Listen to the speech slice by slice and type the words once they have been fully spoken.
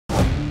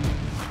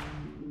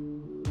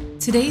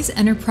Today's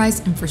enterprise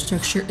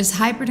infrastructure is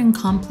hybrid and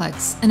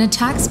complex, and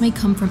attacks may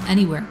come from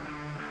anywhere.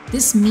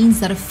 This means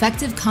that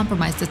effective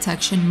compromise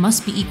detection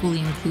must be equally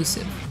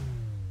inclusive.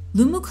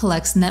 Lumu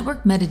collects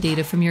network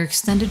metadata from your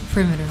extended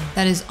perimeter,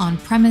 that is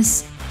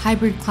on-premise,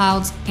 hybrid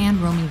clouds, and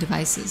roaming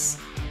devices.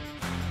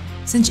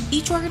 Since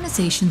each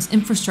organization's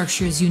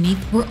infrastructure is unique,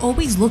 we're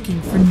always looking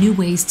for new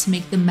ways to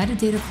make the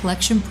metadata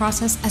collection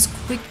process as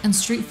quick and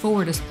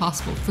straightforward as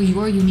possible for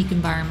your unique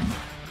environment.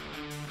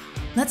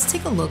 Let's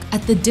take a look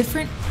at the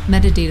different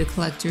metadata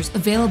collectors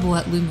available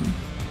at Lumu.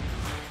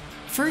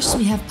 First,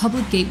 we have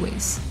public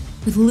gateways.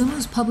 With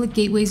Lumu's public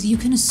gateways, you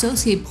can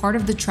associate part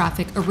of the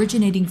traffic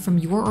originating from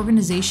your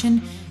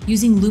organization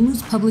using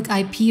Lumu's public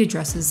IP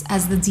addresses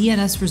as the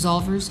DNS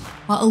resolvers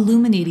while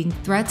illuminating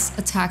threats,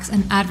 attacks,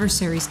 and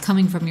adversaries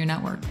coming from your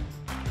network.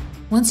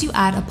 Once you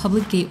add a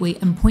public gateway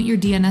and point your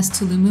DNS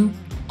to Lumu,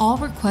 all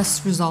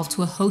requests resolve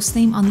to a host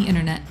name on the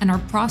internet and are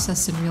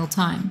processed in real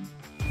time.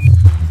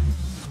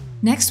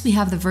 Next, we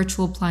have the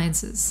virtual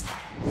appliances.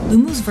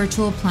 Lumu's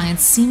virtual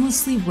appliance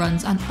seamlessly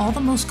runs on all the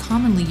most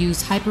commonly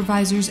used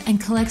hypervisors and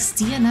collects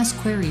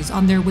DNS queries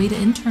on their way to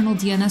internal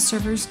DNS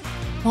servers,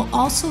 while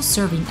also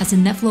serving as a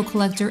netflow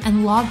collector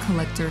and log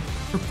collector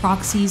for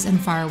proxies and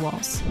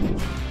firewalls.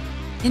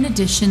 In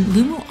addition,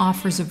 Lumu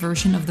offers a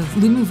version of the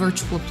Lumu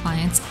Virtual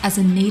Appliance as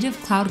a native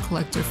cloud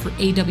collector for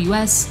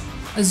AWS,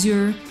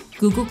 Azure,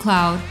 Google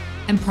Cloud,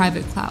 and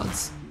private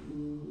clouds.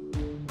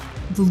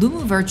 The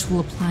Lumu Virtual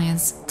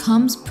Appliance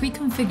comes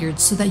pre-configured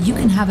so that you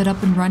can have it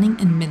up and running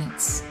in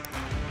minutes.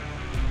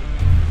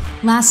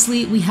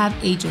 Lastly, we have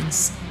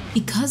agents.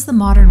 Because the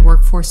modern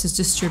workforce is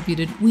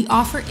distributed, we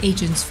offer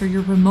agents for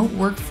your remote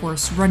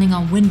workforce running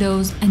on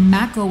Windows and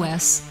Mac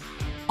OS.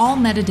 All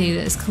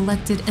metadata is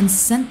collected and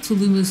sent to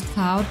Lumu's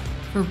cloud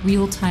for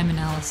real-time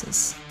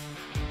analysis.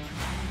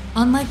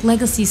 Unlike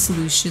legacy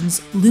solutions,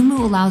 Lumu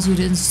allows you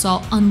to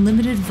install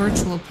unlimited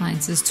virtual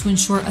appliances to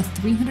ensure a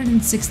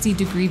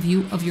 360-degree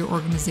view of your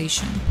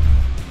organization.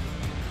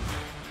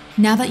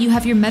 Now that you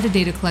have your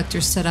metadata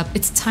collector set up,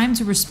 it's time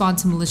to respond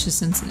to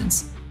malicious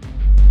incidents.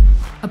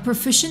 A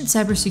proficient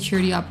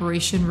cybersecurity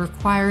operation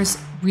requires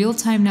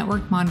real-time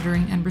network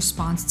monitoring and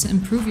response to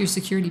improve your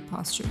security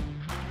posture.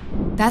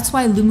 That's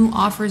why Lumu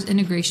offers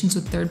integrations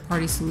with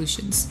third-party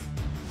solutions.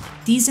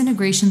 These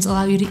integrations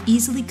allow you to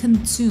easily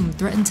consume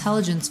threat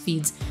intelligence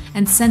feeds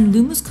and send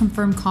Lumu's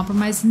confirmed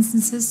compromise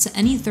instances to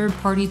any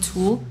third-party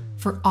tool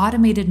for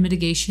automated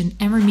mitigation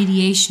and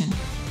remediation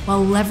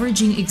while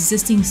leveraging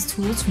existing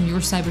tools from your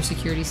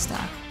cybersecurity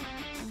stack.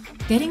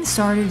 Getting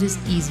started is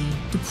easy.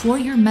 Deploy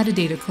your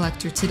metadata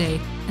collector today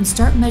and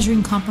start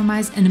measuring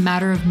compromise in a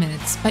matter of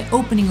minutes by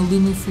opening a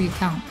Lumu free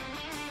account.